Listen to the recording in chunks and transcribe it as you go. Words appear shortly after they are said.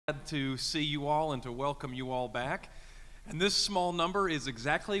to see you all and to welcome you all back. And this small number is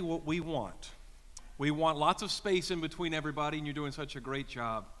exactly what we want. We want lots of space in between everybody, and you're doing such a great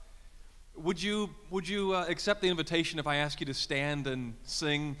job. Would you accept the invitation if I ask you to stand and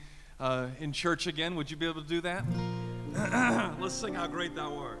sing in church again? Would you be able to do that? Let's sing How Great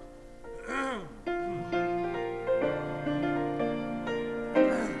Thou Art.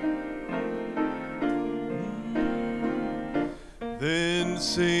 Then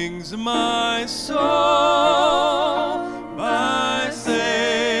sings my soul, my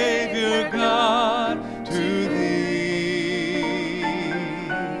Savior God, to Thee.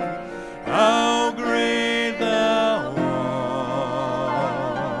 How great Thou art,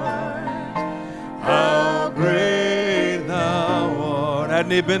 how great Thou art.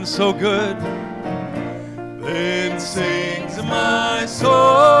 Hadn't He been so good? Then sings my soul,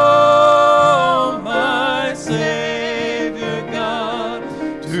 my Savior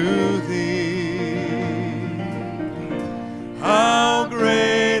to Thee. How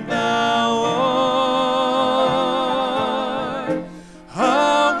great Thou art,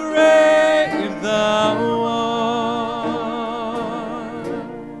 how great Thou art.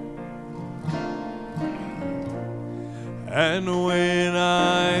 And when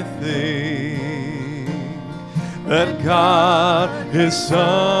I think that God, His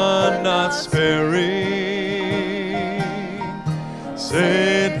Son not sparing,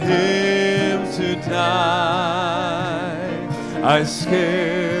 sent Him to die, I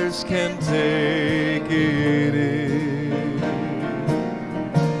scarce can take it in,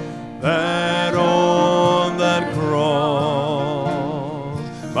 that on that cross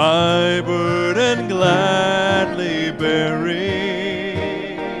my burden gladly bearing,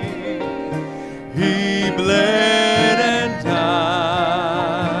 He bled and died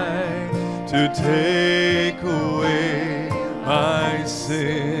to take away my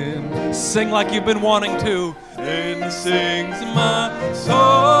sin. Sing like you've been wanting to. And sings my soul,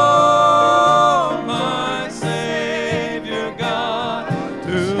 my Savior God,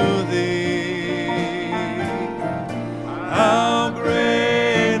 to Thee. How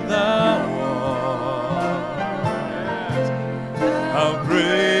great Thou art, how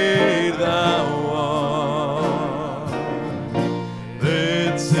great Thou art.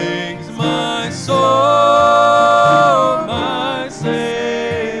 Then sings my soul,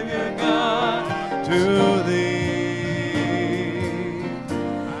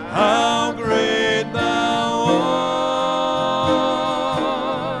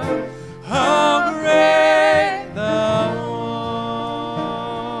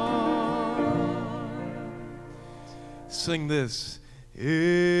 sing this.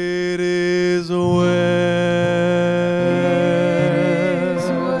 It is well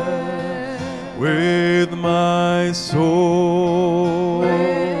with my soul.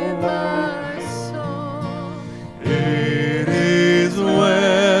 It is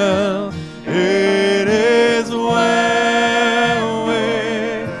well. It is well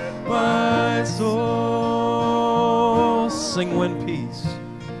with my soul. Sing when peace.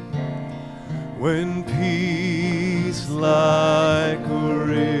 When peace like a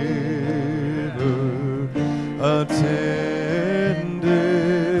river attendeth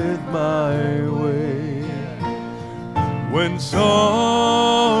my way, when sorrows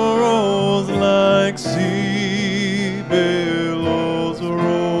like sea billows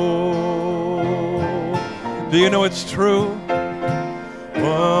roll. Do you know it's true?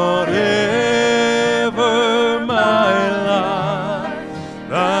 Whatever my life,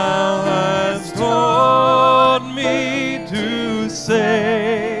 Thou hast taught me to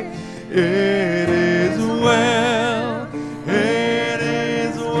say, it is well with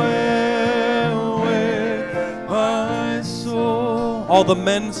my soul. All the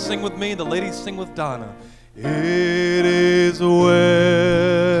men sing with me, the ladies sing with Donna. It is well,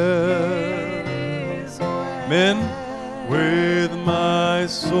 men, with my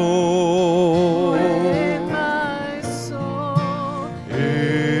soul.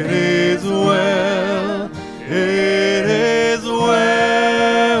 It is well, it is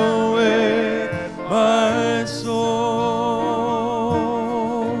well with my soul.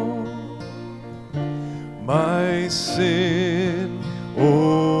 My sin,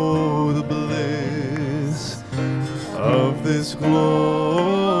 oh, the bliss of this glorious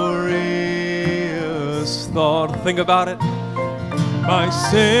thought. Think about it. My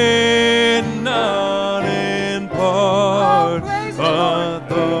sin, not in part, but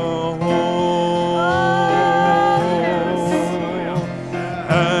the whole,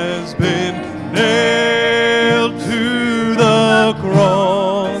 has been nailed to the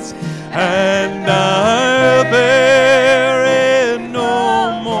cross, and I bear it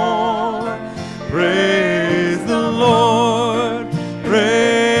no more.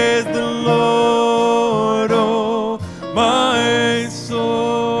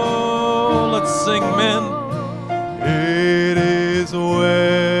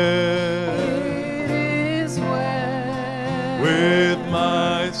 well with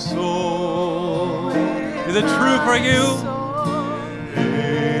my soul. Is it true for you?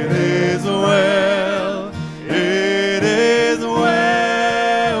 It is well. It is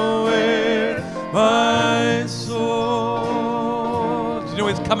well with my soul. Do you know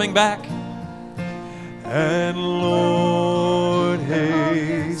He's coming back? And Lord,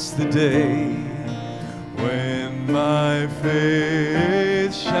 haste the day when my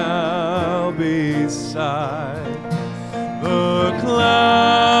faith shall be sight, the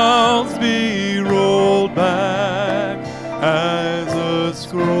clouds be rolled back as a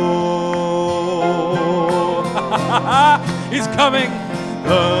scroll. He's coming.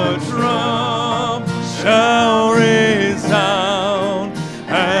 The drum shall resound,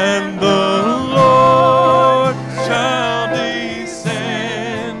 and the Lord shall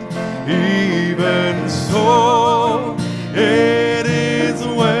descend. Even so, it is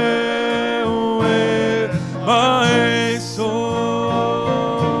well with my soul.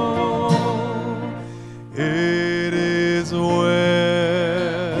 It is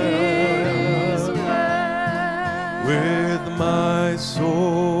well with my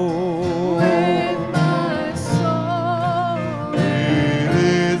soul. It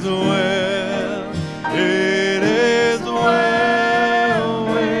is well. It is well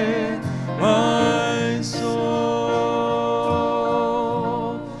with my soul.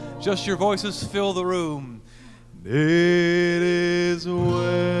 Just your voices fill the room. It is well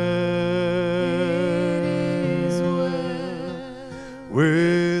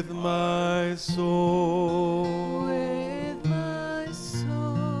with my soul. It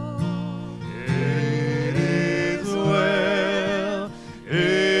is well.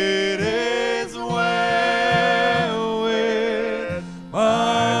 It is well with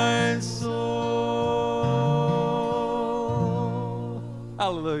my soul.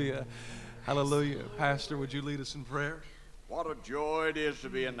 Hallelujah. Hallelujah. Pastor, would you lead us in prayer? What a joy it is to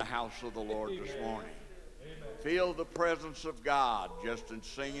be in the house of the Lord this morning. Feel the presence of God just in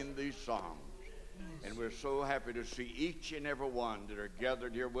singing these songs. And we're so happy to see each and every one that are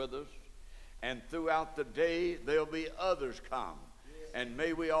gathered here with us. And throughout the day, there'll be others come. And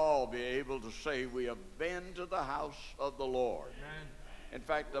may we all be able to say we have been to the house of the Lord. In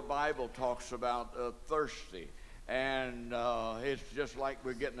fact, the Bible talks about thirsty. And it's just like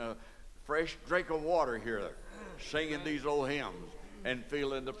we're getting a fresh drink of water here, singing these old hymns and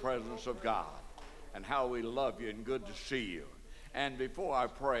feeling the presence of God. And how we love you and good to see you. And before I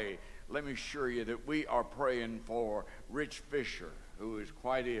pray, let me assure you that we are praying for Rich Fisher, who is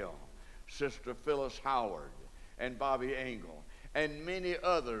quite ill, Sister Phyllis Howard, and Bobby Engel, and many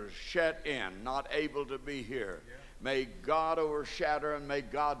others shut in, not able to be here. May God overshadow and may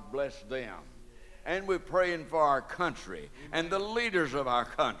God bless them. And we're praying for our country and the leaders of our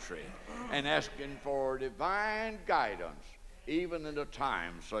country and asking for divine guidance, even in a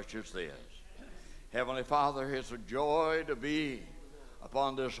time such as this. Heavenly Father, it's a joy to be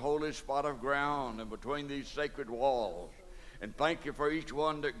upon this holy spot of ground and between these sacred walls. And thank you for each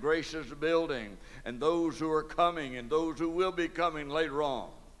one that graces the building and those who are coming and those who will be coming later on.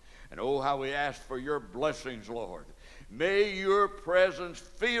 And oh, how we ask for your blessings, Lord. May your presence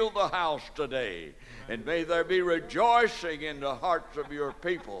fill the house today, and may there be rejoicing in the hearts of your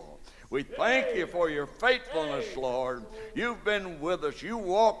people. We thank you for your faithfulness, Lord. You've been with us. You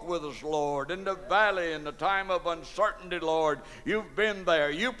walk with us, Lord, in the valley, in the time of uncertainty, Lord. You've been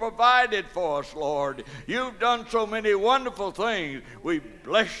there. You provided for us, Lord. You've done so many wonderful things. We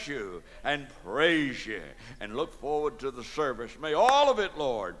bless you and praise you and look forward to the service. May all of it,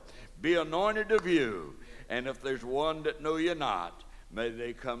 Lord, be anointed of you. And if there's one that know you not, may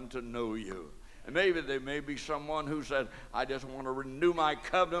they come to know you. And maybe there may be someone who said, I just want to renew my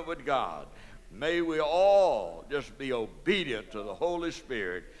covenant with God. May we all just be obedient to the Holy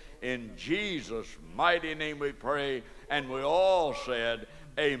Spirit. In Jesus' mighty name we pray. And we all said,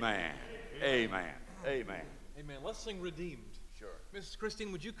 amen. Amen. Amen. Amen. Let's sing Redeemed. Sure. Mrs.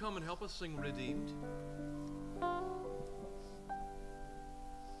 Christine, would you come and help us sing Redeemed?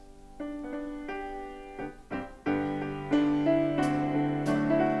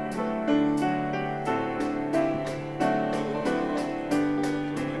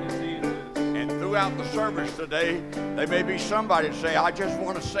 Throughout the service today, there may be somebody that say, I just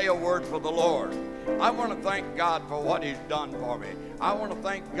want to say a word for the Lord. I want to thank God for what he's done for me. I want to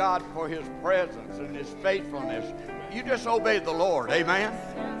thank God for his presence and his faithfulness. You just obey the Lord, amen?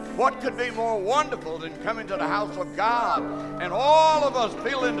 What could be more wonderful than coming to the house of God and all of us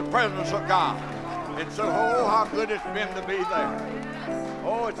feeling the presence of God? And so, oh, how good it's been to be there.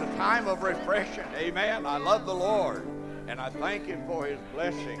 Oh, it's a time of refreshing, amen? I love the Lord. And I thank Him for His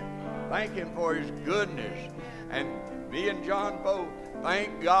blessing. Thank Him for His goodness. And me and John both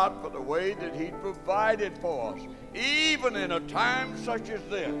thank God for the way that He provided for us. Even in a time such as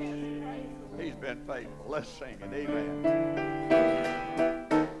this, He's been faithful. Let's sing it. Amen.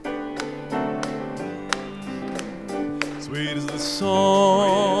 Sweet is the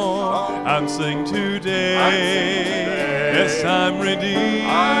song I'm singing today. Yes, I'm redeemed.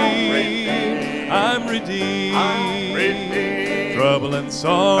 I'm redeemed. Trouble and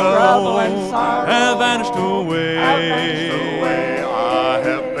sorrow have vanished away.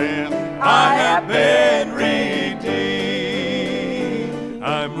 I have been redeemed.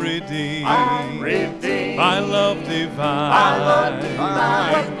 I'm redeemed. By love divine.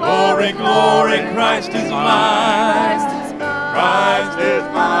 Glory, glory, Christ is mine. Christ is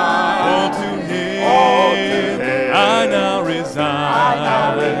mine. All to Him I now resign.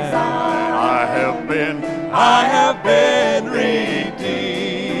 I have been redeemed.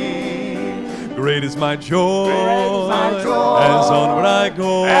 Great is my joy, as onward I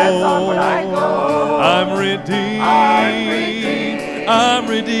go. I'm redeemed. I'm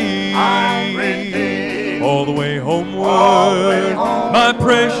redeemed. All the way homeward, my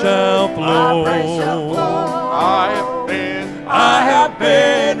prayer shall flow. I have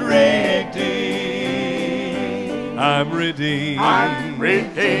been redeemed. I'm redeemed.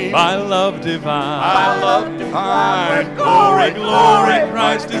 By love divine. Glory, glory,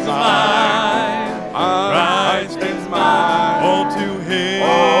 Christ is mine. Christ is mine. All to Him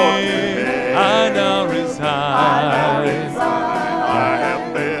I now resign.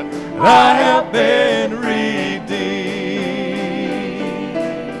 I have been redeemed.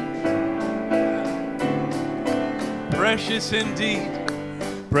 Precious indeed.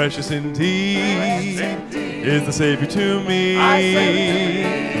 Precious indeed is the Savior to me.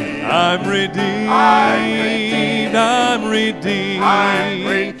 I'm redeemed. I'm redeemed.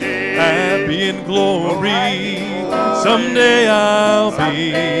 Happy in glory. Someday I'll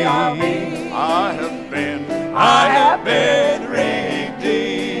be. I have been redeemed.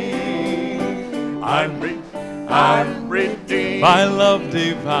 I'm redeemed. By love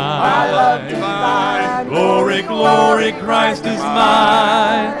divine. Glory, glory, Christ is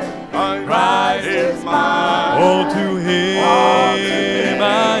mine. Christ is mine. All to Him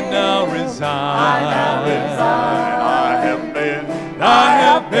I now resign. I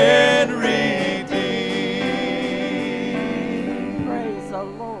have been redeemed. Praise the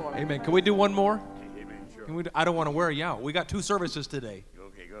Lord. Amen. Can we do one more? Amen. Sure. Can we I don't want to wear you out. We got 2 services today.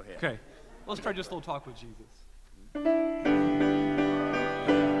 Okay, go ahead. Okay. Let's try just a little talk with Jesus.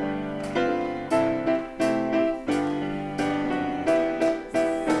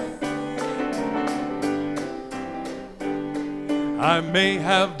 I may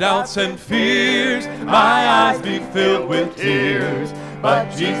have doubts and fears, my eyes be filled with tears, but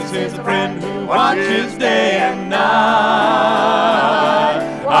Jesus is a friend who watches day and night.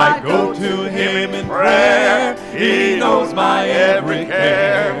 I go to Him in prayer, He knows my every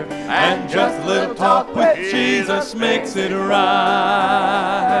care, and just a little talk with Jesus makes it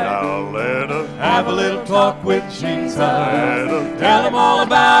right. Now let us Have a little talk with Jesus. Tell Him all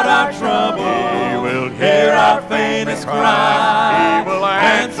about our trouble. He will hear our faintest cry. He will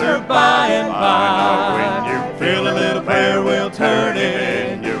answer by and by. When you Feel a little prayer will turn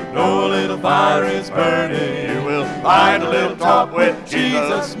it. Know a little fire is burning. You will find a little talk with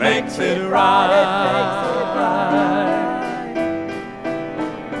Jesus makes it right.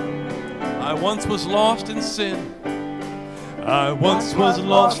 I once was lost in sin. I once was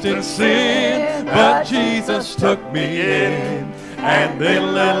lost in sin, but Jesus took me in, and then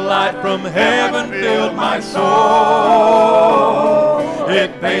a little light from heaven filled my soul.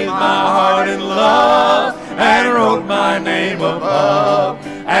 It bathed my heart in love and wrote my name above,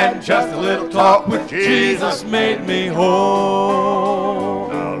 and just a little talk with Jesus made me whole.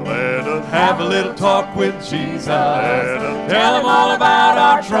 Now let us Have a little talk with Jesus. Tell Him all about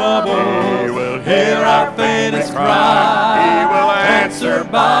our trouble. He will hear our faintest cry. He will answer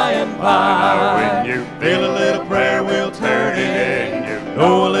by and by. When you Feel a little prayer will turn it.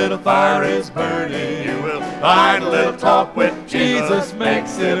 Know a little fire is burning. You will Find a little talk with Jesus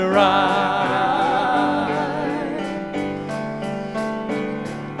makes it right.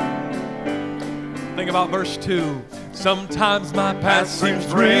 Think about verse 2. Sometimes my past seems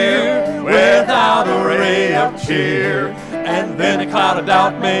drear, without a ray of cheer, and then a cloud of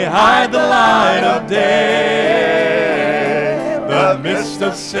doubt may hide the light of day. The The mist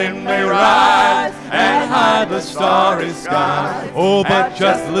of sin may rise and hide the starry sky. Oh, but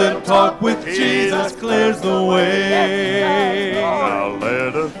just a little talk with Jesus clears the way. Now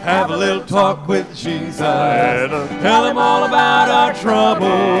let us Have a little talk with Jesus. let us Tell him all about our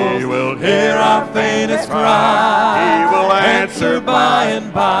troubles. He will Hear our faintest cry. He will answer by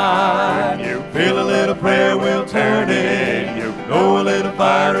and by. When you Feel a little prayer will turn it. You Know a little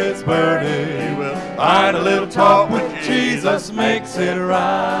fire is burning. He will Find a little talk with Jesus makes it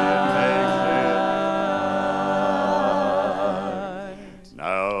right.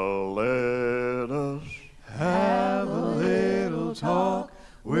 Now let us Have a little talk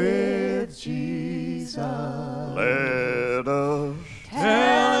with Jesus. let us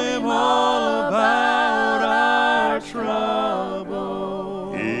Tell him all about our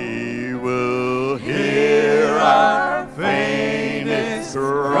trouble. He will Hear our faintest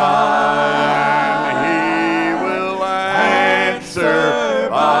cry. He will answer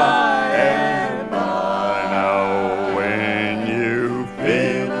by and by. Now when you Feel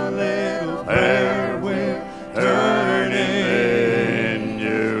feel a little prayer will turn turning, in. then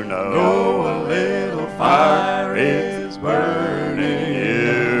you Know know a little fire is burning.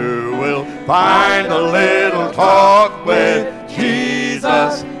 you will Find a little talk with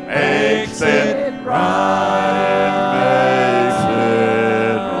Jesus makes it right.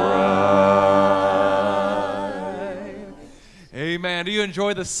 Amen. Do you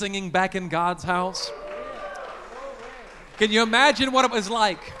enjoy the singing back in God's house? Can you imagine what it was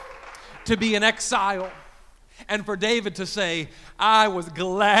like to be in exile and for David to say, I was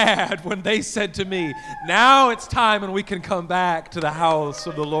glad when they said to me, now it's time and we can come back to the house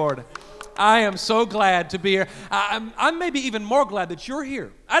of the Lord. I am so glad to be here. I'm maybe even more glad that you're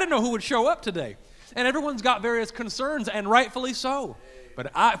here. I didn't know who would show up today. And everyone's got various concerns, and rightfully so.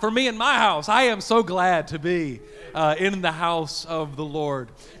 But for me in my house, I am so glad to be in the house of the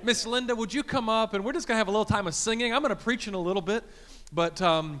Lord. Miss Linda, would you come up? And we're just going to have a little time of singing. I'm going to preach in a little bit. But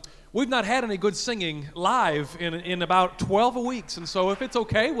we've not had any good singing live in about 12 weeks. And so if it's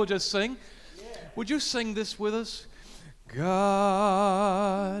okay, we'll just sing. Would you sing this with us?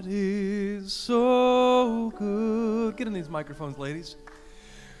 God is so good. Get in these microphones, ladies.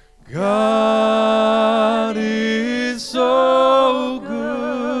 God is so good.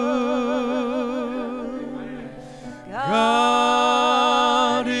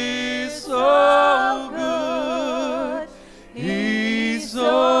 God is so good. He's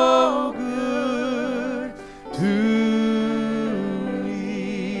so good to me.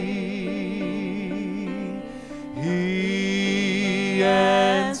 He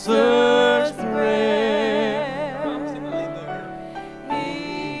answers prayer.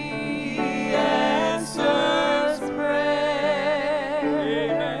 He answers prayer.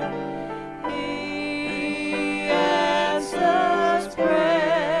 Amen. He answers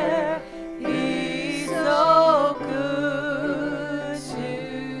prayer. He's so good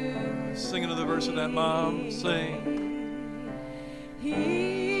to. Sing another verse of that, Mom. Sing.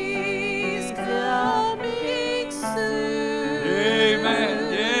 He's coming soon.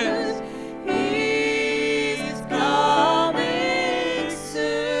 Amen. Yes. He's coming soon.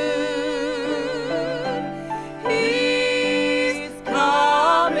 He's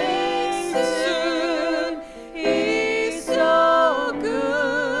coming soon. He's so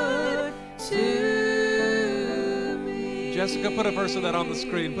good to me. Jessica, put a verse of that on the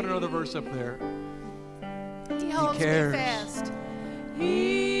screen. Put another verse up there. He holds cares. me fast.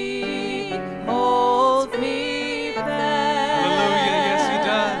 He holds me fast. Hallelujah. Yes, He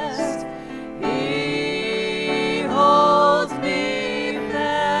does. He holds me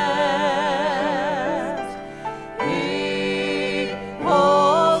fast. He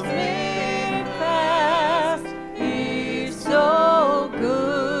holds me fast. He's so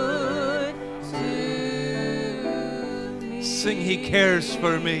good to me. Sing, He cares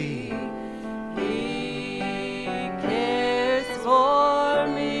for me. He cares for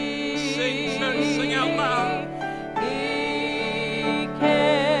me. Sing, church, sing out loud. He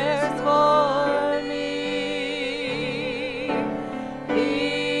cares for me.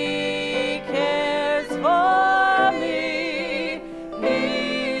 He cares for me.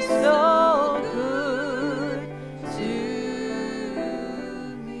 He's so good to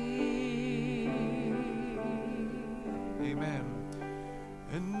me. Amen.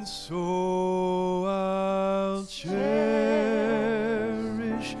 And so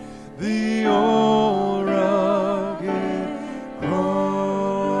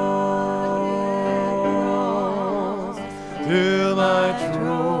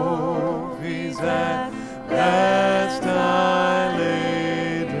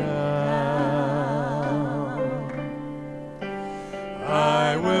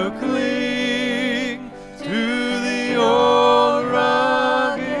will cling to the old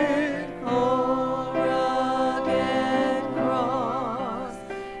rugged cross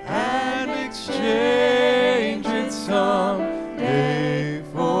and exchange it someday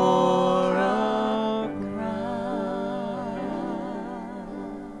for a crown.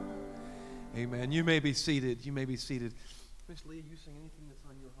 Amen. You may be seated. You may be seated. Miss Lee, you sing anything that's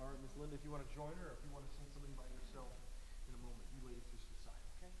on your heart. Miss Linda, if you want to join her, or if you want to sing something by yourself in a moment, you ladies just decide,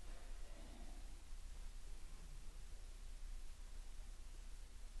 okay?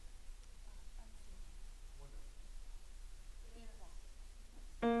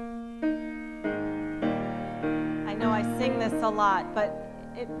 I know I sing this a lot, but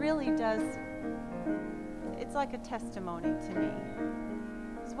it really does, it's like a testimony to me.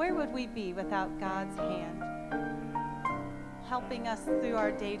 'Cause where would we be without God's hand helping us through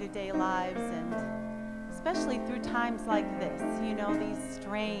our day-to-day lives, and especially through times like this, you know, these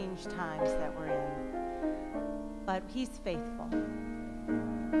strange times that we're in. But He's faithful.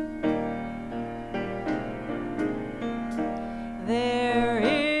 There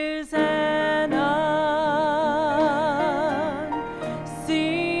is an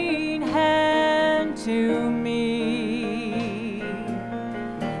unseen hand to me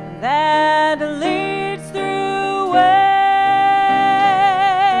that leads through ways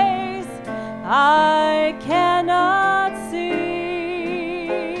I cannot see,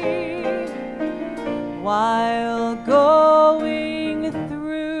 while going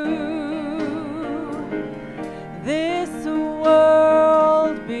through this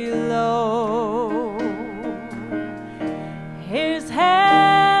world below. His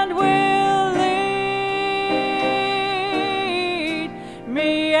hand will lead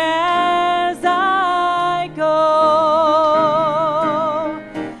me as I go.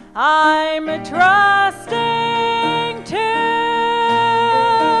 I'm trusting to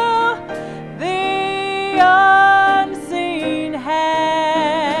the unseen hand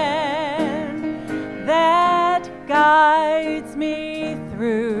that guides me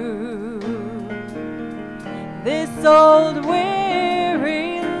through this old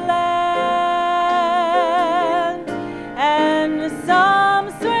weary land, and some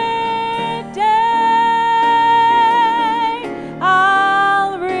sweet day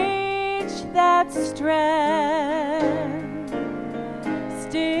I'll reach that strand,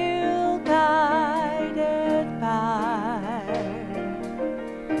 still guided by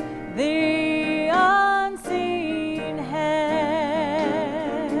the unseen hand.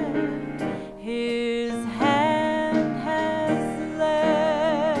 His hand has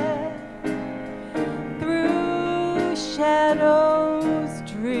led through shadows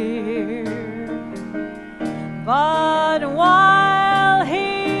drear, but while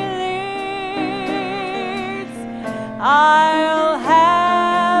He leads, I'll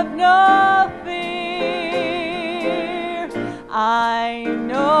have no fear. I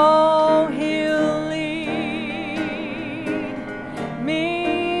know He'll lead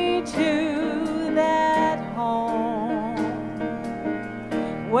me to that home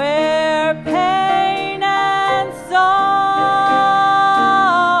where pain and sorrow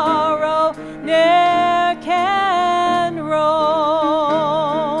ne'er can roam.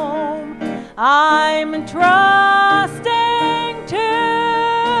 I'm trusting to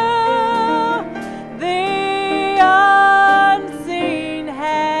the unseen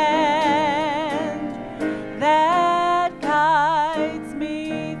hand that guides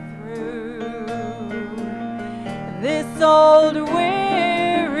me through this old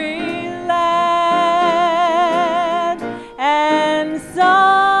weary land, and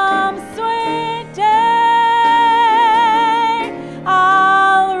some sweet day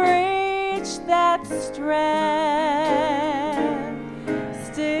I'll reach that strand,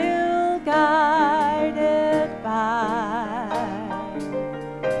 still guided by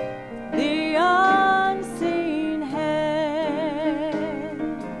the unseen hand.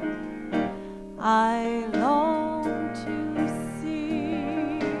 I long to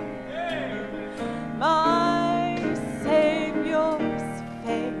see my Savior's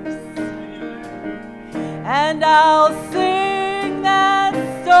face, and I'll sing that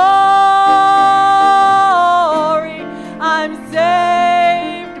story. I'm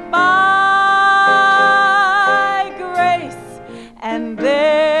saved by grace, and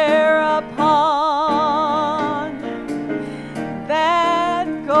thereupon that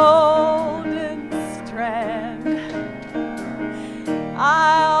golden strand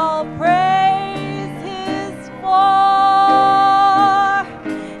I'll praise His for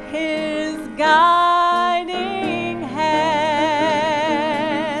His guiding hand.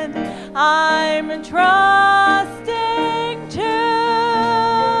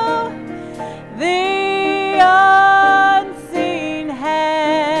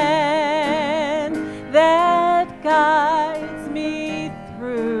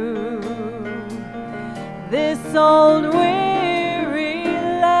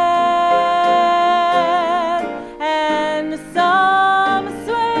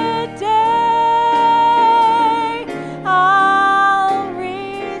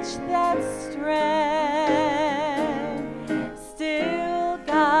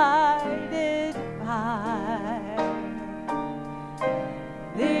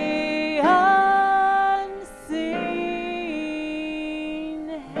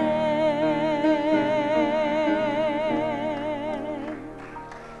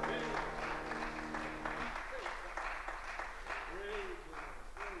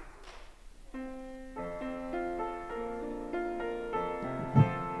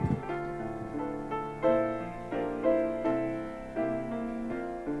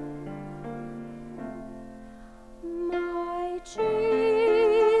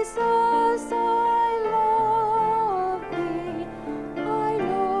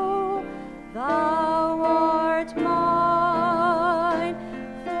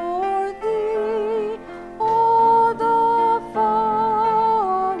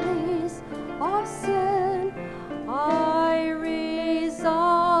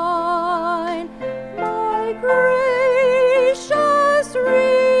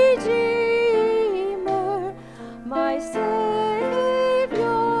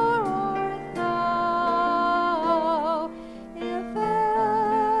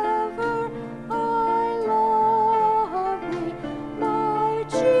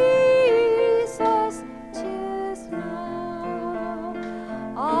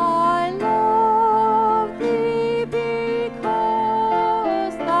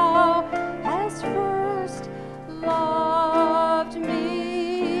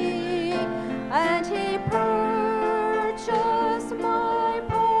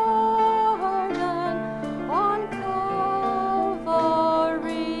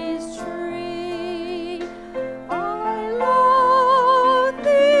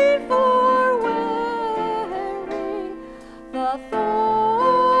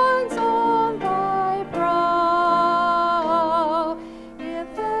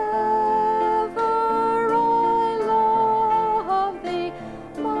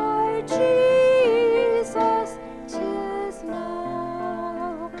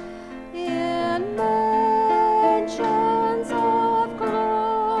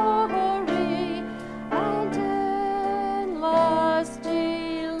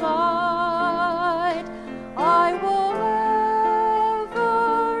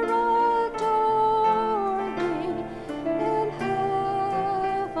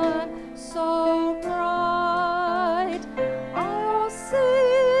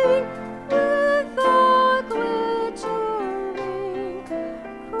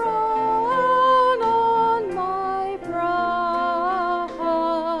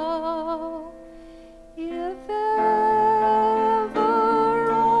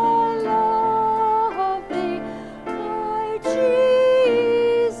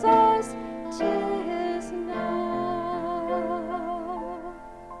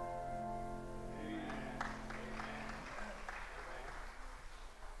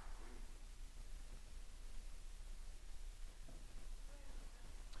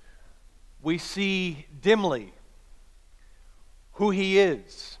 we see dimly who He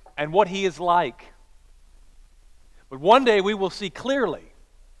is and what He is like. But one day we will see clearly.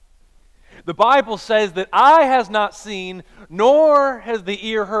 The Bible says that eye has not seen, nor has the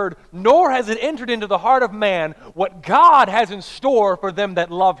ear heard, nor has it entered into the heart of man what God has in store for them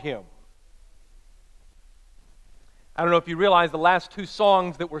that love Him. I don't know if you realize the last 2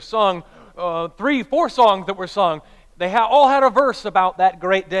 songs that were sung, 4 songs that were sung, they all had a verse about that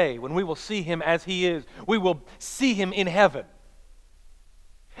great day when we will see Him as He is. We will see Him in heaven.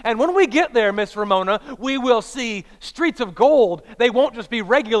 And when we get there, Miss Ramona, we will see streets of gold. They won't just be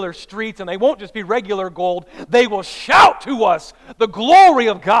regular streets and they won't just be regular gold. They will shout to us the glory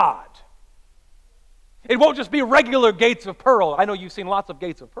of God. It won't just be regular gates of pearl. I know you've seen lots of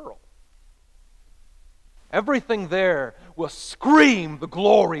gates of pearl. Everything there will scream the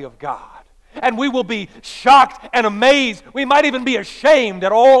glory of God. And we will be shocked and amazed. We might even be ashamed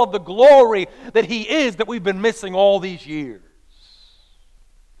at all of the glory that He is that we've been missing all these years.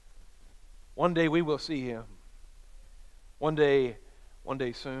 One day we will see Him. One day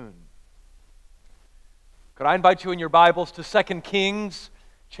soon. Could I invite you in your Bibles to 2 Kings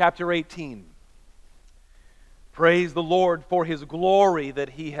chapter 18? Praise the Lord for His glory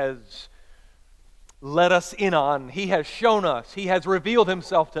that He has let us in on. He has shown us. He has revealed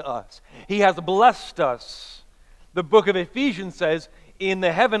Himself to us. He has blessed us. The book of Ephesians says, in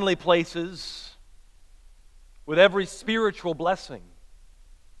the heavenly places, with every spiritual blessing.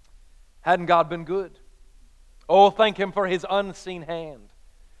 Hadn't God been good? Oh, thank Him for His unseen hand.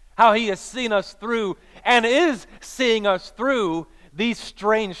 How He has seen us through and is seeing us through these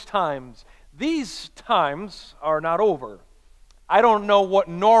strange times. These times are not over. I don't know what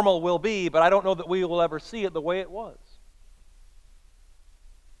normal will be, but I don't know that we will ever see it the way it was.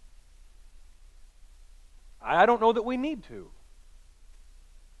 I don't know that we need to.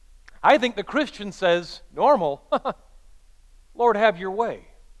 I think the Christian says, normal, Lord, have your way.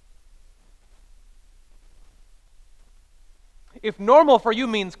 If normal for you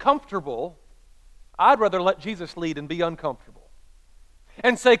means comfortable, I'd rather let Jesus lead and be uncomfortable.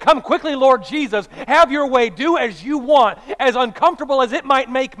 And say, come quickly, Lord Jesus, have your way, do as you want, as uncomfortable as it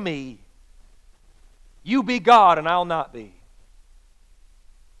might make me. You be God and I'll not be.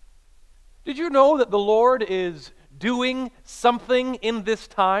 Did you know that the Lord is doing something in this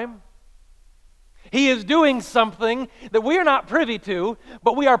time? He is doing something that we are not privy to,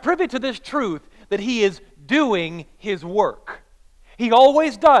 but we are privy to this truth, that He is doing His work. He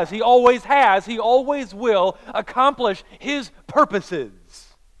always does, He always has, He always will accomplish His purposes.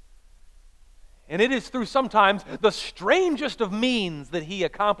 And it is through sometimes the strangest of means that He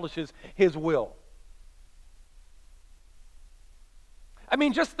accomplishes His will. I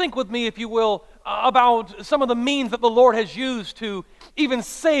mean, just think with me, if you will, about some of the means that the Lord has used to even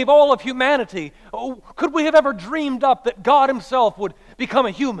save all of humanity. Oh, could we have ever dreamed up that God Himself would become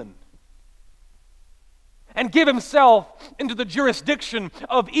a human and give Himself into the jurisdiction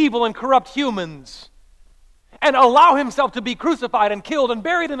of evil and corrupt humans and allow Himself to be crucified and killed and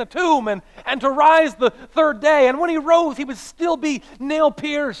buried in a tomb and to rise the 3rd day? And when He rose, He would still be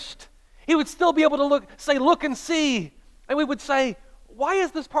nail-pierced. He would still be able to say, look and see. And we would say, why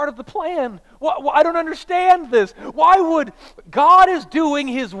is this part of the plan? I don't understand this. Why would God is doing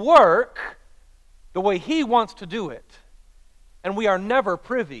His work the way He wants to do it, and we are never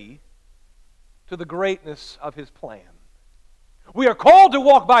privy to the greatness of His plan? We are called to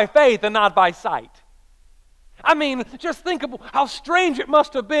walk by faith and not by sight. I mean, just think of how strange it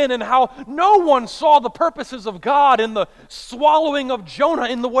must have been and how no one saw the purposes of God in the swallowing of Jonah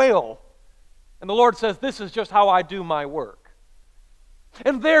in the whale. And the Lord says, this is just how I do my work.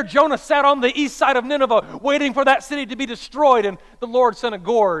 And there Jonah sat on the east side of Nineveh waiting for that city to be destroyed, and the Lord sent a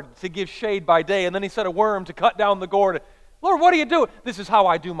gourd to give shade by day, and then He sent a worm to cut down the gourd. Lord, what are you doing? This is how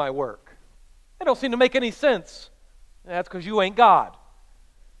I do my work. It don't seem to make any sense. That's because you ain't God.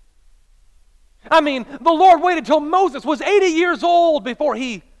 I mean, the Lord waited till Moses was 80 years old before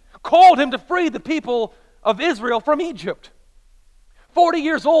He called him to free the people of Israel from Egypt. 40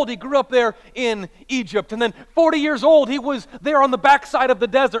 years old, he grew up there in Egypt. And then 40 years old, he was there on the backside of the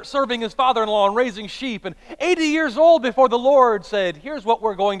desert serving his father-in-law and raising sheep. And 80 years old before the Lord said, here's what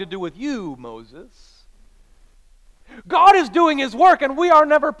we're going to do with you, Moses. God is doing His work and we are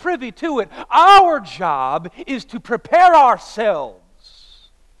never privy to it. Our job is to prepare ourselves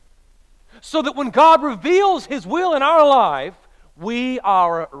so that when God reveals His will in our life, we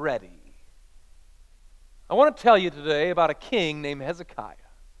are ready. I want to tell you today about a king named Hezekiah.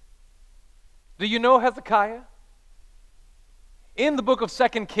 Do you know Hezekiah? In the book of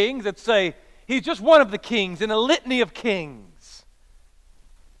 2 Kings, he's just one of the kings in a litany of kings.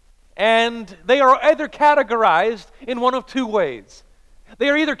 And they are either categorized in one of two ways. They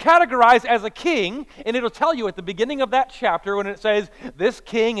are either categorized as a king, and it'll tell you at the beginning of that chapter when it says, this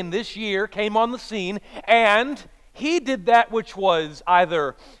king in this year came on the scene, and he did that which was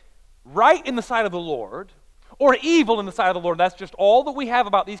either right in the sight of the Lord or evil in the sight of the Lord. That's just all that we have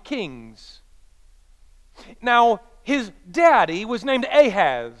about these kings. Now, his daddy was named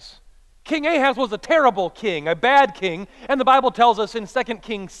Ahaz. King Ahaz was a terrible king, a bad king, and the Bible tells us in 2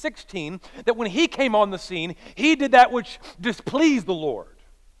 Kings 16 that when he came on the scene, he did that which displeased the Lord.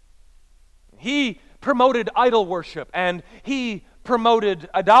 He promoted idol worship, and he promoted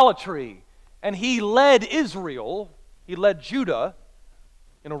idolatry, and he led Israel, he led Judah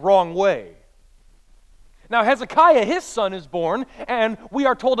in a wrong way. Now Hezekiah, his son, is born, and we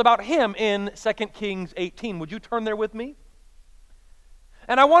are told about him in 2 Kings 18. Would you turn there with me?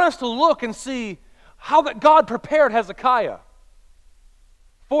 And I want us to look and see how that God prepared Hezekiah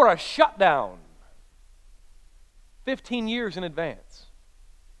for a shutdown 15 years in advance.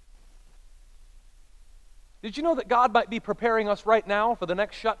 Did you know that God might be preparing us right now for the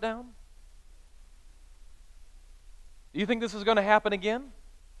next shutdown? Do you think this is going to happen again?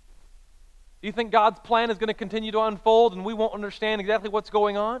 Do you think God's plan is going to continue to unfold and we won't understand exactly what's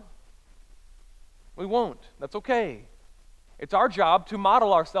going on? We won't. That's okay. It's our job to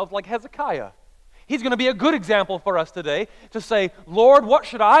model ourselves like Hezekiah. He's going to be a good example for us today to say, Lord, what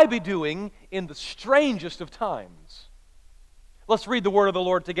should I be doing in the strangest of times? Let's read the word of the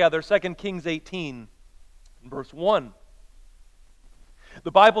Lord together, 2 Kings 18, verse 1. The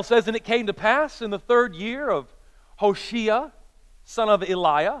Bible says, and it came to pass in the 3rd year of Hoshea, son of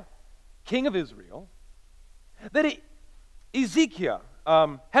Eliah, king of Israel, that Hezekiah,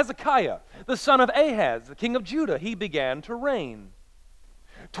 the son of Ahaz, the king of Judah, he began to reign.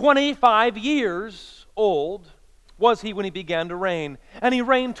 25 years old was he when he began to reign, and he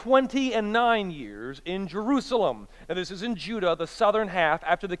reigned 29 years in Jerusalem. Now this is in Judah, the southern half,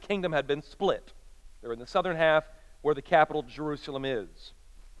 after the kingdom had been split. They're in the southern half where the capital Jerusalem is.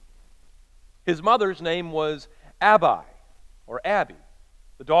 His mother's name was Abi,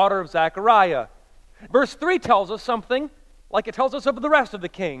 the daughter of Zechariah. Verse 3 tells us something like it tells us of the rest of the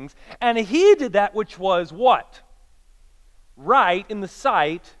kings. And he did that which was what? Right in the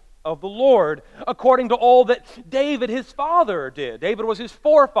sight of the Lord, according to all that David his father did. David was his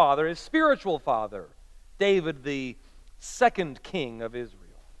forefather, his spiritual father. David, the 2nd king of Israel.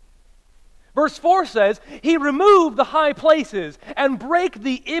 Verse 4 says, he removed the high places and brake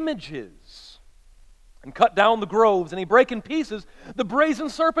the images and cut down the groves, and he brake in pieces the brazen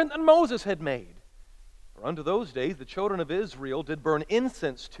serpent that Moses had made. For unto those days the children of Israel did burn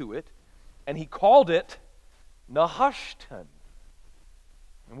incense to it, and he called it Nehushtan.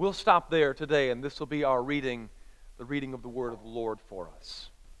 And we'll stop there today, and this will be our reading, the reading of the word of the Lord for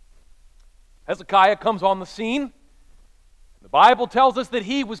us. Hezekiah comes on the scene. The Bible tells us that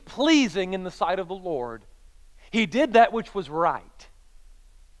he was pleasing in the sight of the Lord. He did that which was right.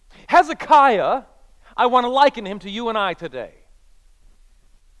 Hezekiah, I want to liken him to you and I today.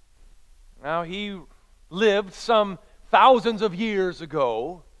 Now, he lived some thousands of years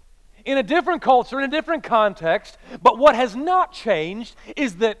ago in a different culture, in a different context, but what has not changed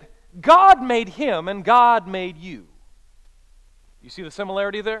is that God made him and God made you. You see the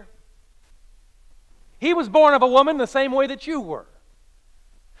similarity there? He was born of a woman the same way that you were.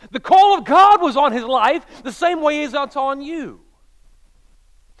 The call of God was on his life the same way as it's on you.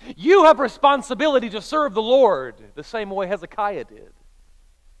 You have responsibility to serve the Lord the same way Hezekiah did.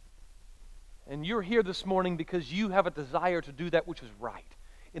 And you're here this morning because you have a desire to do that which is right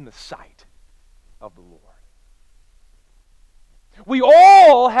in the sight of the Lord. We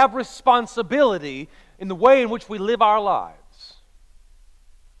all have responsibility in the way in which we live our lives.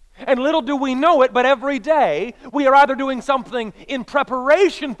 And little do we know it, but every day we are either doing something in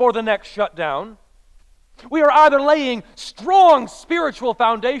preparation for the next shutdown, we are either laying strong spiritual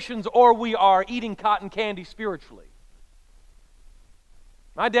foundations, or we are eating cotton candy spiritually.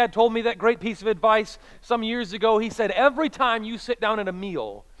 My dad told me that great piece of advice some years ago. He said, every time you sit down at a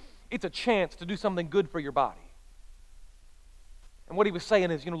meal, it's a chance to do something good for your body. And what he was saying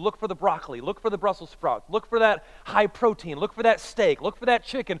is, look for the broccoli, look for the Brussels sprouts, look for that high protein, look for that steak, look for that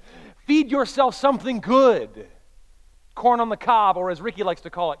chicken. Feed yourself something good. Corn on the cob, or as Ricky likes to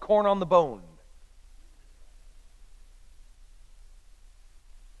call it, corn on the bone.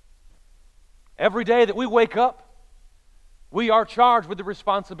 Every day that we wake up, we are charged with the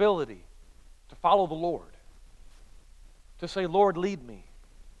responsibility to follow the Lord, to say, Lord, lead me,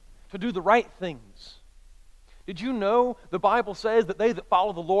 to do the right things. Did you know the Bible says that they that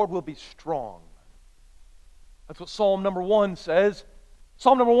follow the Lord will be strong? That's what Psalm number 1 says.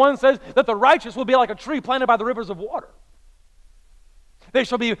 Psalm number 1 says that the righteous will be like a tree planted by the rivers of water. They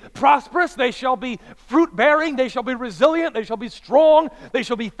shall be prosperous, they shall be fruit-bearing, they shall be resilient, they shall be strong, they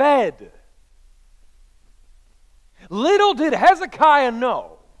shall be fed. Little did Hezekiah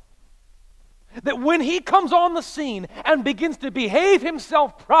know that when he comes on the scene and begins to behave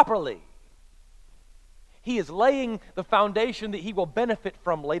himself properly, he is laying the foundation that he will benefit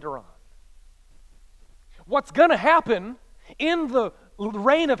from later on. What's going to happen in the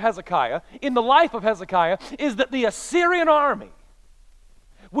reign of Hezekiah, in the life of Hezekiah, is that the Assyrian army,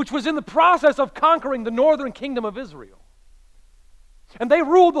 which was in the process of conquering the northern kingdom of Israel, and they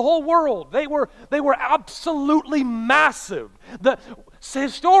ruled the whole world. They were absolutely massive. The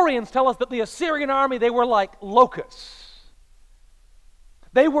historians tell us that the Assyrian army, they were like locusts.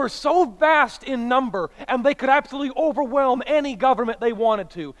 They were so vast in number, and they could absolutely overwhelm any government they wanted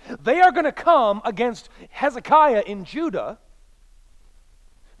to. They are going to come against Hezekiah in Judah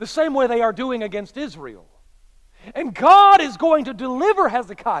the same way they are doing against Israel. And God is going to deliver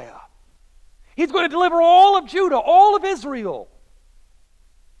Hezekiah. He's going to deliver all of Judah, all of Israel,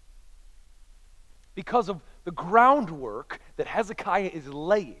 because of the groundwork that Hezekiah is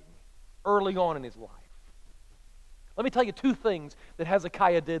laying early on in his life. Let me tell you two things that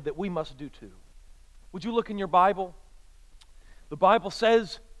Hezekiah did that we must do too. Would you look in your Bible? The Bible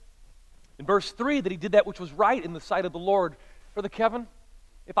says in verse 3 that he did that which was right in the sight of the Lord. Brother Kevin,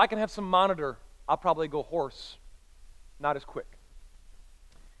 if I can have some monitor, I'll probably go hoarse, not as quick.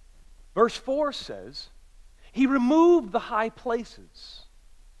 Verse 4 says, he removed the high places.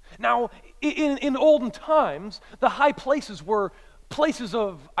 Now, in olden times, the high places were places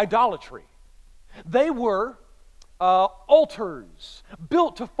of idolatry. They were altars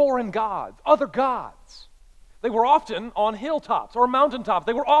built to foreign gods, other gods. They were often on hilltops or mountaintops.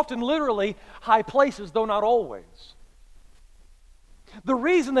 They were often literally high places, though not always. The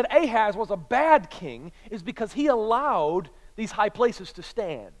reason that Ahaz was a bad king is because he allowed these high places to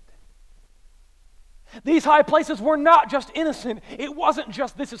stand. These high places were not just innocent. It wasn't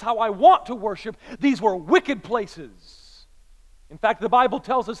just, this is how I want to worship. These were wicked places. In fact, the Bible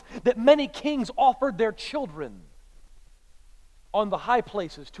tells us that many kings offered their children on the high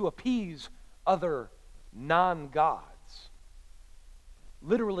places to appease other non-gods.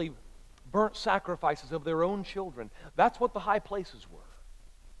 Literally burnt sacrifices of their own children. That's what the high places were.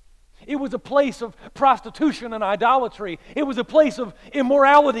 It was a place of prostitution and idolatry. It was a place of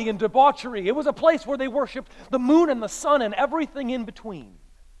immorality and debauchery. It was a place where they worshiped the moon and the sun and everything in between.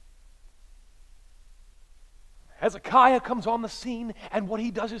 Hezekiah comes on the scene, and what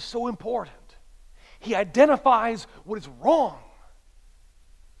he does is so important. He identifies what is wrong,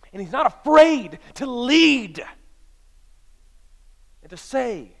 and he's not afraid to lead and to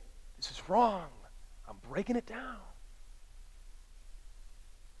say, this is wrong. I'm breaking it down.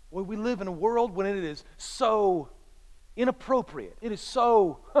 Well, we live in a world when it is so inappropriate. It is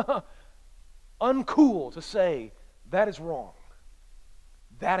so uncool to say, that is wrong.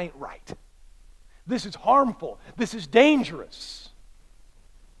 That ain't right. This is harmful. This is dangerous.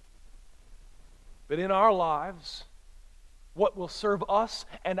 But in our lives, what will serve us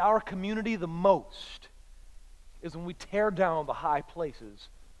and our community the most is when we tear down the high places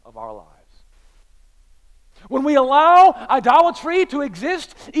of our lives. When we allow idolatry to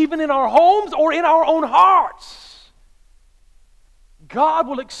exist even in our homes or in our own hearts, God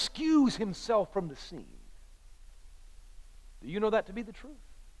will excuse himself from the scene. Do you know that to be the truth?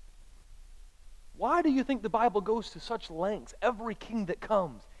 Why do you think the Bible goes to such lengths? Every king that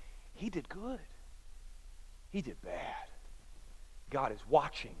comes, he did good. He did bad. God is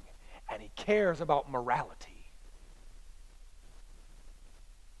watching, and he cares about morality.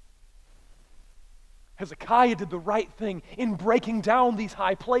 Hezekiah did the right thing in breaking down these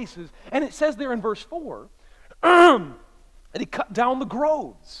high places. And it says there in verse 4, that he cut down the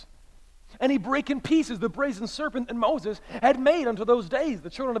groves. And he brake in pieces the brazen serpent that Moses had made unto those days. The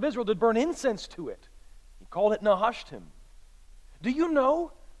children of Israel did burn incense to it. He called it Nehushtan. Do you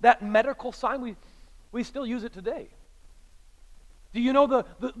know that medical sign? We still use it today. Do you know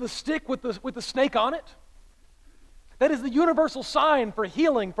the stick with the snake on it? That is the universal sign for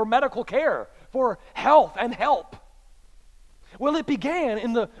healing, for medical care, for health and help. Well, it began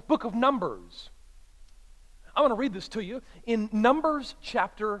in the book of Numbers. I want to read this to you. In Numbers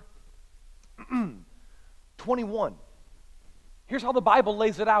chapter 21. Here's how the Bible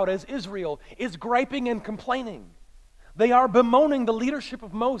lays it out as Israel is griping and complaining. They are bemoaning the leadership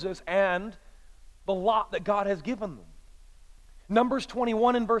of Moses and the lot that God has given them. Numbers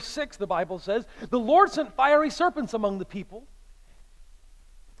 21 and verse 6, the Bible says, the Lord sent fiery serpents among the people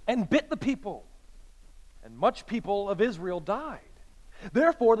and bit the people, and much people of Israel died.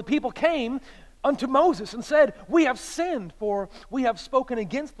 Therefore the people came unto Moses and said, We have sinned, for we have spoken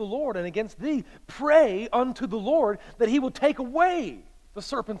against the Lord and against thee. Pray unto the Lord that he will take away the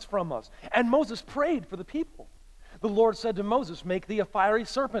serpents from us. And Moses prayed for the people. The Lord said to Moses, Make thee a fiery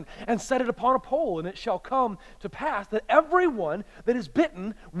serpent, and set it upon a pole, and it shall come to pass that everyone that is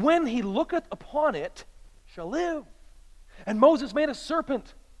bitten, when he looketh upon it, shall live. And Moses made a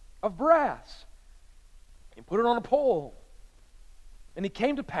serpent of brass, and put it on a pole. And it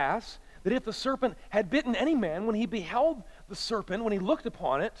came to pass that if the serpent had bitten any man, when he beheld the serpent, when he looked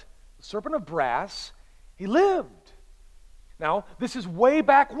upon it, the serpent of brass, he lived. Now, this is way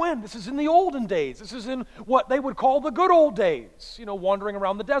back when. This is in the olden days. This is in what they would call the good old days, wandering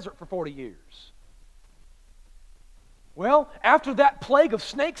around the desert for 40 years. Well, after that plague of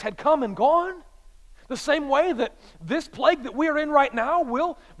snakes had come and gone, the same way that this plague that we're in right now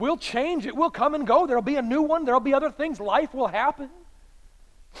will change. It will come and go. There'll be a new one. There'll be other things. Life will happen.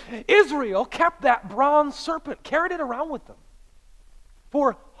 Israel kept that bronze serpent, carried it around with them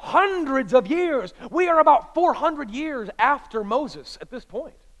for hundreds of years. We are about 400 years after Moses at this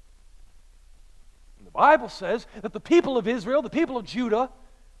point. And the Bible says that the people of Israel, the people of Judah,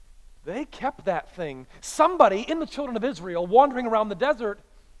 they kept that thing. Somebody in the children of Israel wandering around the desert,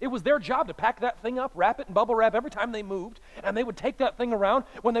 it was their job to pack that thing up, wrap it in bubble wrap every time they moved, and they would take that thing around.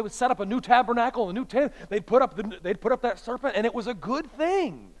 When they would set up a new tabernacle, a new tent, they'd put up that serpent, and it was a good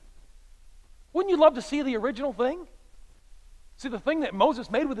thing. Wouldn't you love to see the original thing? See the thing that Moses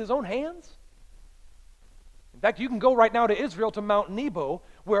made with his own hands? In fact, you can go right now to Israel, to Mount Nebo,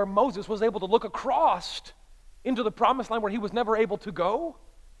 where Moses was able to look across into the promised land where he was never able to go.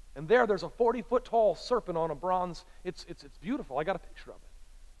 And there's a 40-foot tall serpent on a bronze. It's beautiful. I got a picture of it.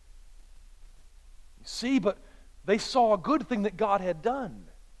 You see, but they saw a good thing that God had done,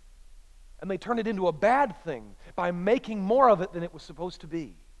 and they turned it into a bad thing by making more of it than it was supposed to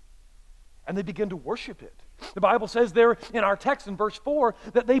be. And they begin to worship it. The Bible says there in our text in verse 4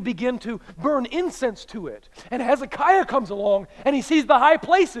 that they begin to burn incense to it. And Hezekiah comes along and he sees the high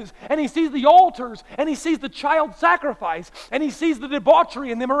places, and he sees the altars, and he sees the child sacrifice, and he sees the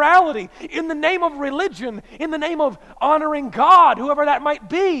debauchery and the immorality in the name of religion, in the name of honoring God, whoever that might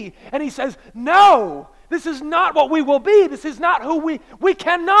be. And he says, no, this is not what we will be. This is not who we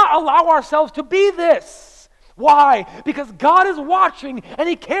cannot allow ourselves to be this. Why? Because God is watching and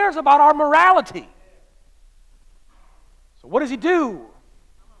he cares about our morality. So what does he do?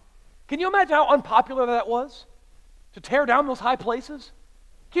 Can you imagine how unpopular that was? To tear down those high places?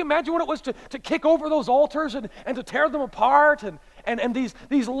 Can you imagine what it was to kick over those altars and to tear them apart and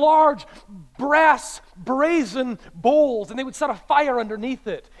these large brass brazen bowls, and they would set a fire underneath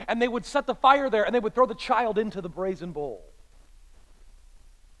it, and they would set the fire there, and they would throw the child into the brazen bowl.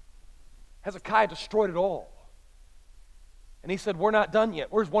 Hezekiah destroyed it all. And he said, we're not done yet.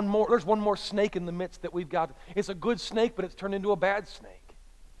 There's one more snake in the midst that we've got. It's a good snake, but it's turned into a bad snake.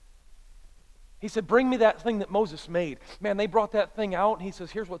 He said, bring me that thing that Moses made. Man, they brought that thing out, and he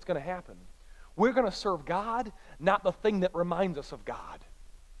says, here's what's going to happen. We're going to serve God, not the thing that reminds us of God.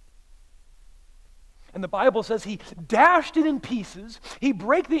 And the Bible says he dashed it in pieces. He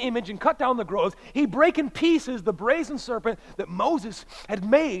brake the image and cut down the groves. He brake in pieces the brazen serpent that Moses had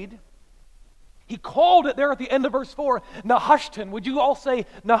made. He called it there at the end of verse 4, Nehushtan. Would you all say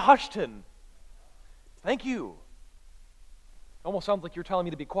Nehushtan? Thank you. Almost sounds like you're telling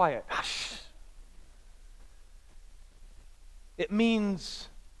me to be quiet. Hush. It means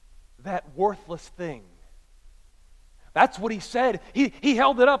that worthless thing. That's what he said. He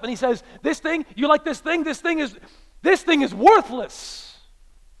held it up and he says, this thing, you like this thing? This thing is worthless.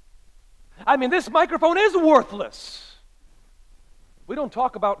 I mean, this microphone is worthless. We don't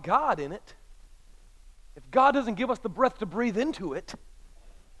talk about God in it. If God doesn't give us the breath to breathe into it,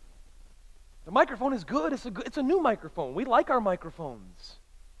 the microphone is good. It's a new microphone. We like our microphones.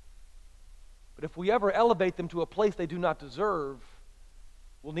 But if we ever elevate them to a place they do not deserve,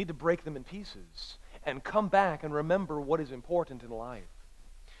 we'll need to break them in pieces and come back and remember what is important in life.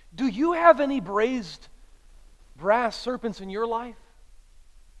 Do you have any braised brass serpents in your life?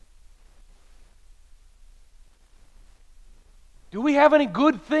 Do we have any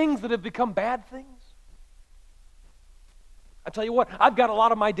good things that have become bad things? I tell you what, I've got a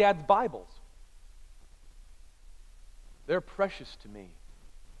lot of my dad's Bibles. They're precious to me.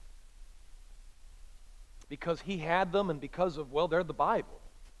 Because he had them and because of, well, they're the Bible.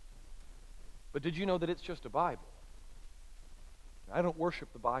 But did you know that it's just a Bible? I don't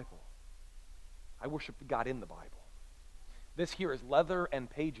worship the Bible. I worship the God in the Bible. This here is leather and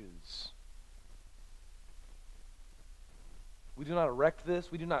pages. We do not erect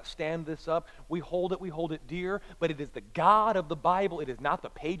this. We do not stand this up. We hold it dear, but it is the God of the Bible. It is not the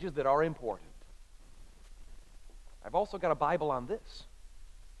pages that are important. I've also got a Bible on this.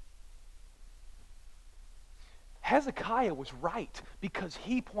 Hezekiah was right because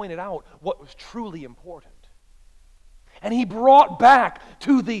he pointed out what was truly important. And he brought back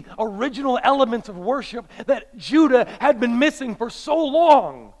to the original elements of worship that Judah had been missing for so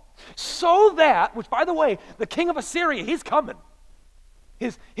long. So that, which by the way, the king of Assyria, he's coming.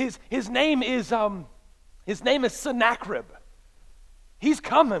 His name is Sennacherib. He's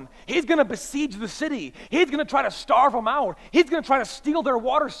coming. He's going to besiege the city. He's going to try to starve them out. He's going to try to steal their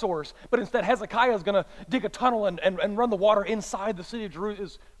water source. But instead, Hezekiah is going to dig a tunnel and run the water inside the city of Jerusalem.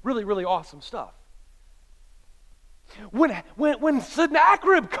 It's really, really awesome stuff. When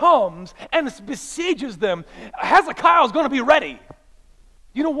Sennacherib comes and besieges them, Hezekiah is going to be ready.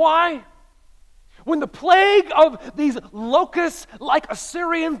 You know why? When the plague of these locusts like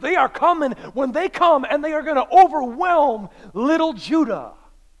Assyrians, they are coming, when they come and they are going to overwhelm little Judah.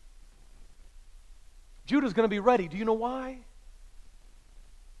 Judah's going to be ready. Do you know why?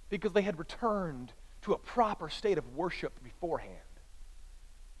 Because they had returned to a proper state of worship beforehand.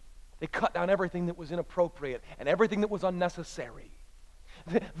 They cut down everything that was inappropriate and everything that was unnecessary.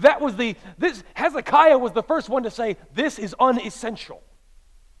 Hezekiah was the first one to say, this is unessential.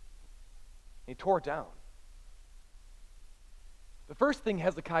 He tore it down. The first thing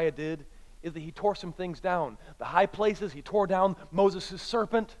Hezekiah did is that he tore some things down. The high places, he tore down Moses'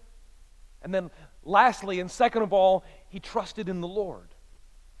 serpent. And then lastly, and second of all, he trusted in the Lord.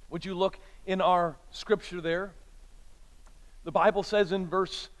 Would you look in our scripture there? The Bible says in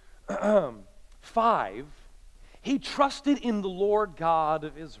verse 5, he trusted in the Lord God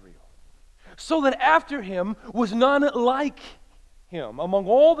of Israel, so that after him was none like him among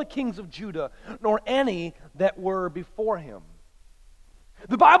all the kings of Judah, nor any that were before him.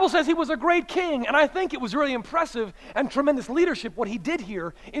 The Bible says he was a great king, and I think it was really impressive and tremendous leadership what he did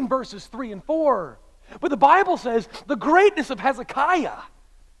here in verses 3 and 4. But the Bible says the greatness of Hezekiah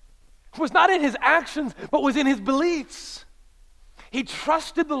was not in his actions, but was in his beliefs. He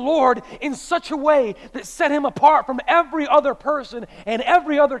trusted the Lord in such a way that set him apart from every other person and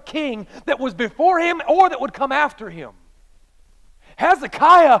every other king that was before him or that would come after him.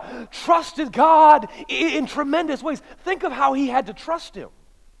 Hezekiah trusted God in tremendous ways. Think of how he had to trust him.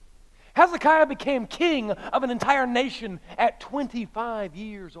 Hezekiah became king of an entire nation at 25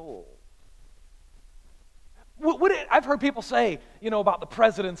 years old. I've heard people say, about the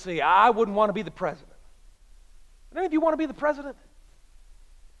presidency, I wouldn't want to be the president. Would any of you want to be the president?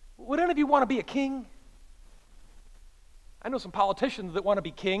 Would any of you want to be a king? I know some politicians that want to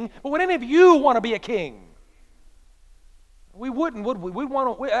be king, but would any of you want to be a king? We wouldn't, would we? We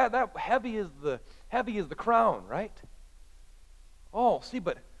want to. That heavy is the crown, right? Oh, see,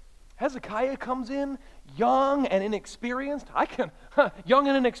 but Hezekiah comes in young and inexperienced. Young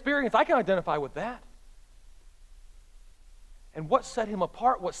and inexperienced. I can identify with that. And what set him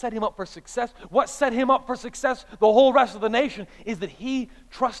apart? What set him up for success? What set him up for success? The whole rest of the nation is that he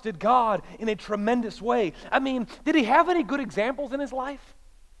trusted God in a tremendous way. I mean, did he have any good examples in his life?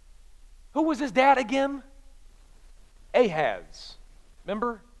 Who was his dad again? Ahaz,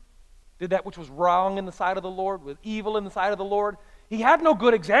 remember? Did that which was wrong in the sight of the Lord, with evil in the sight of the Lord. He had no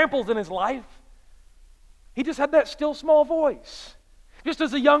good examples in his life. He just had that still small voice. Just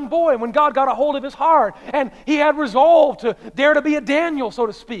as a young boy when God got a hold of his heart and he had resolved to dare to be a Daniel, so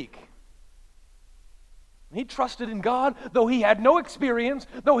to speak. He trusted in God, though he had no experience,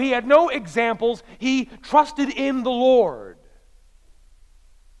 though he had no examples, he trusted in the Lord.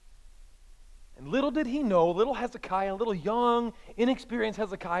 And little did he know, little Hezekiah, little young, inexperienced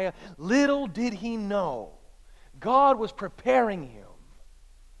Hezekiah, little did he know, God was preparing him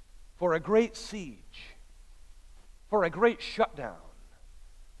for a great siege, for a great shutdown.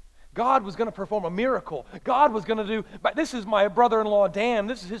 God was going to perform a miracle. God was going to do, but this is my brother-in-law Dan,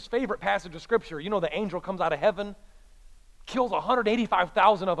 this is his favorite passage of Scripture. You know, the angel comes out of heaven, kills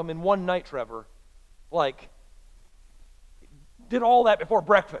 185,000 of them in one night, Trevor. Did all that before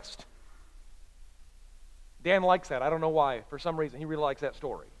breakfast. Dan likes that. I don't know why. For some reason, he really likes that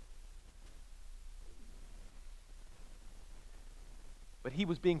story. But he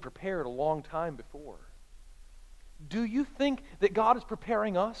was being prepared a long time before. Do you think that God is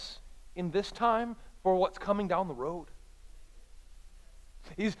preparing us in this time for what's coming down the road?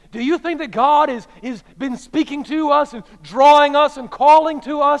 Do you think that God is been speaking to us and drawing us and calling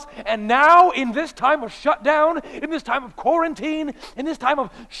to us, and now in this time of shutdown, in this time of quarantine, in this time of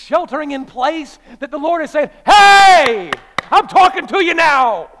sheltering in place, that the Lord is saying, hey, I'm talking to you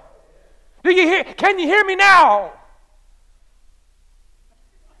now. Do you hear? Can you hear me now?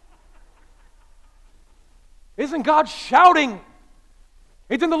 Isn't God shouting?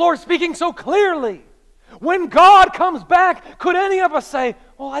 Isn't the Lord speaking so clearly? When God comes back, could any of us say,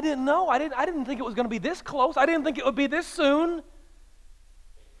 well, I didn't know. I didn't think it was going to be this close. I didn't think it would be this soon.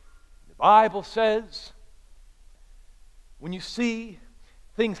 The Bible says, when you see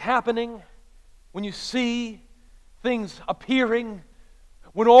things happening, when you see things appearing,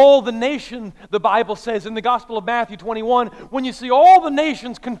 when all the nation, the Bible says in the Gospel of Matthew 21, when you see all the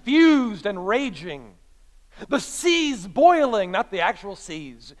nations confused and raging, the seas boiling, not the actual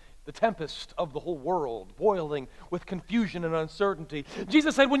seas, the tempest of the whole world, boiling with confusion and uncertainty.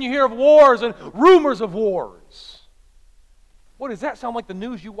 Jesus said, when you hear of wars and rumors of wars, what does that sound like the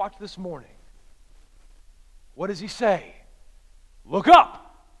news you watched this morning? What does he say? Look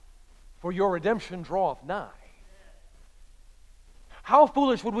up, for your redemption draweth nigh. How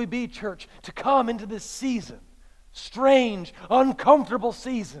foolish would we be, church, to come into this season, strange, uncomfortable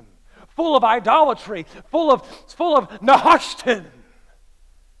season, full of idolatry, full of Nehushtan,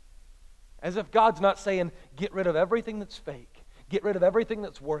 as if God's not saying, get rid of everything that's fake, get rid of everything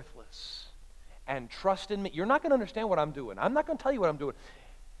that's worthless, and trust in me. You're not going to understand what I'm doing. I'm not going to tell you what I'm doing.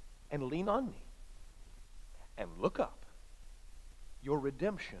 And lean on me. And look up. Your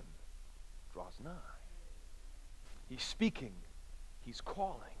redemption draws nigh. He's speaking. He's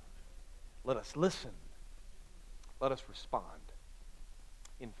calling. Let us listen. Let us respond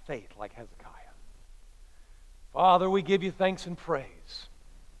in faith like Hezekiah. Father, we give you thanks and praise.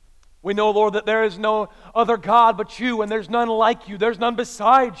 We know, Lord, that there is no other God but you, and there's none like you. There's none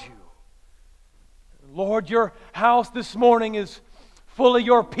beside you. Lord, your house this morning is full of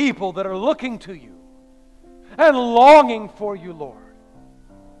your people that are looking to you and longing for you, Lord.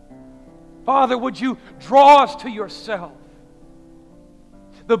 Father, would you draw us to yourself?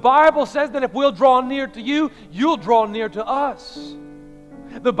 The Bible says that if we'll draw near to you, you'll draw near to us.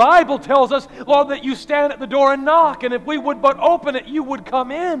 The Bible tells us, Lord, that you stand at the door and knock, and if we would but open it, you would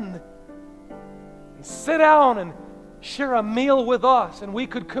come in and sit down and share a meal with us, and we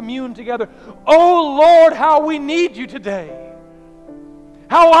could commune together. Oh, Lord, how we need you today.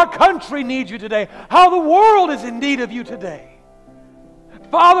 How our country needs you today. How the world is in need of you today.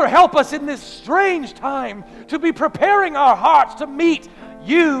 Father, help us in this strange time to be preparing our hearts to meet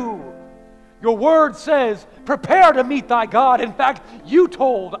you. Your word says, prepare to meet thy God. In fact, you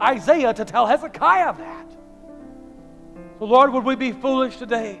told Isaiah to tell Hezekiah that. So Lord, would we be foolish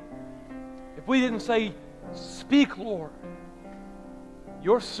today if we didn't say, speak, Lord.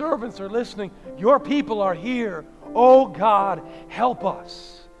 Your servants are listening. Your people are here. Oh God, help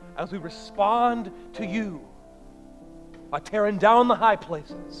us as we respond to you by tearing down the high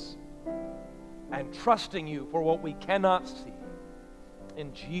places and trusting you for what we cannot see.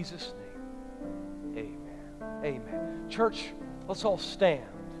 In Jesus' name, amen. Amen. Church, let's all stand.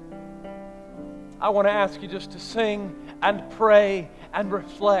 I want to ask you just to sing and pray and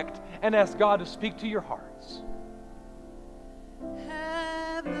reflect and ask God to speak to your hearts.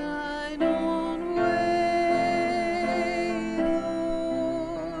 Have thine own way,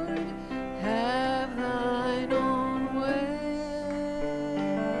 Lord. Have thine own way.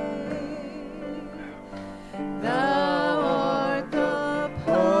 Thou art the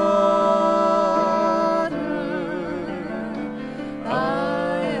potter,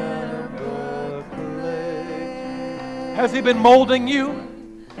 I am the clay. Has He been molding you?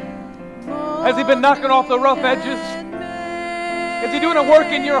 Has He been knocking off the rough edges? Is He doing a work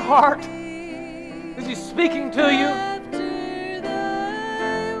in your heart? Is He speaking to you?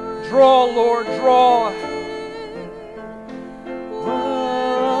 Draw, Lord, draw.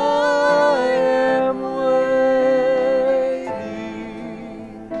 I am waiting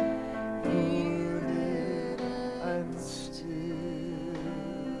and still.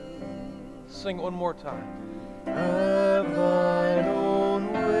 Sing it one more time. Have thine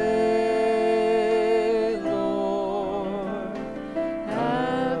own way, Lord.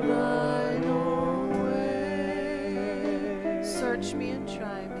 Have thine own way. Search me and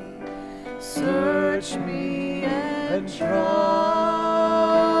try me. Search me and try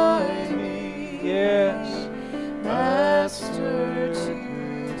me. Yes, Master,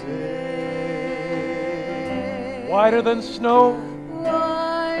 today. Whiter than snow.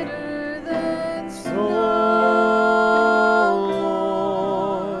 Whiter than snow.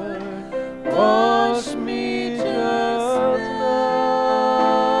 Wash me just now,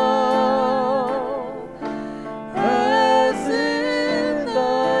 as in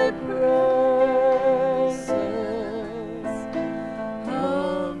thy presence,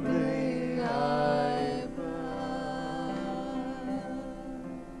 humbly I bow.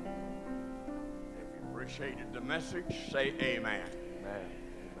 If you appreciated the message, say amen. Amen.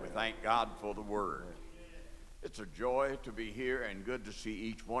 We thank God for the word. It's a joy to be here and good to see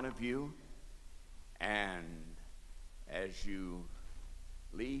each one of you. And as you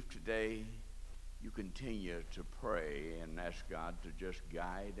leave today, you continue to pray and ask God to just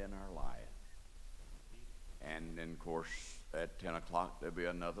guide in our lives. And then, of course, at 10 o'clock, there'll be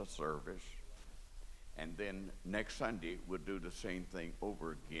another service. And then next Sunday, we'll do the same thing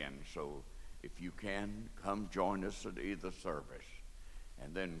over again. So if you can, come join us at either service.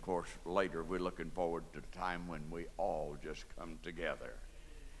 And then, of course, later, we're looking forward to the time when we all just come together.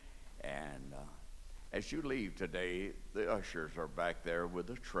 And as you leave today, the ushers are back there with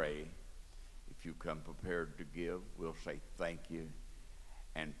a tray. If you come prepared to give, we'll say thank you.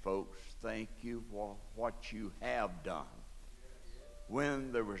 And folks, thank you for what you have done.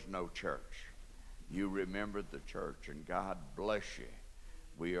 When there was no church, you remembered the church, and God bless you.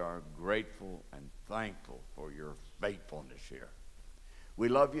 We are grateful and thankful for your faithfulness here. We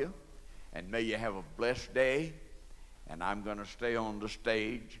love you, and may you have a blessed day. And I'm going to stay on the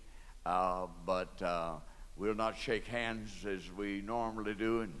stage, but we'll not shake hands as we normally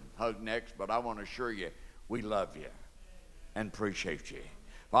do and hug necks, but I want to assure you we love you and appreciate you.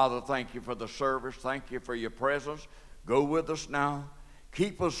 Father, thank you for the service. Thank you for your presence. Go with us now.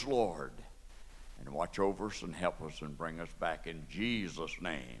 Keep us, Lord, and watch over us and help us and bring us back in Jesus'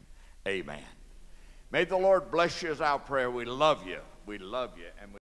 name. Amen. May the Lord bless you is our prayer. We love you. We love you. And we